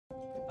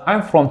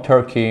I'm from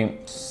Turkey.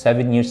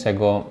 7 years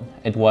ago,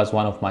 it was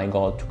one of my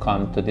goals to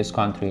come to this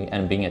country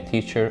and being a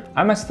teacher.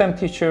 I'm a STEM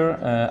teacher,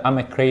 I'm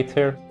a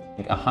creator.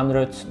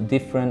 100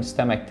 different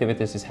STEM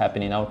activities is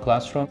happening in our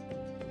classroom.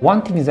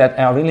 One thing that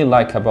I really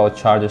like about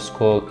charter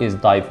school is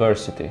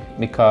diversity,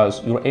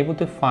 because you're able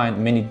to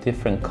find many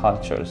different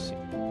cultures.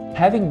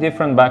 Having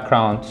different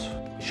backgrounds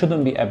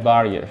shouldn't be a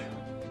barrier.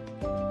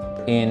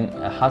 In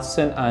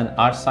Hudson and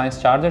Art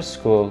Science Charter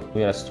School,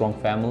 we are a strong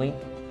family.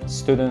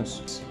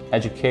 Students,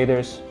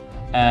 educators,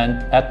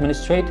 and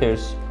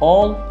administrators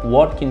all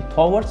working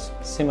towards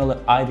similar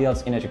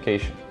ideals in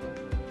education.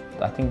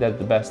 I think that's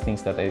the best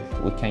things that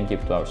we can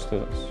give to our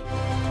students.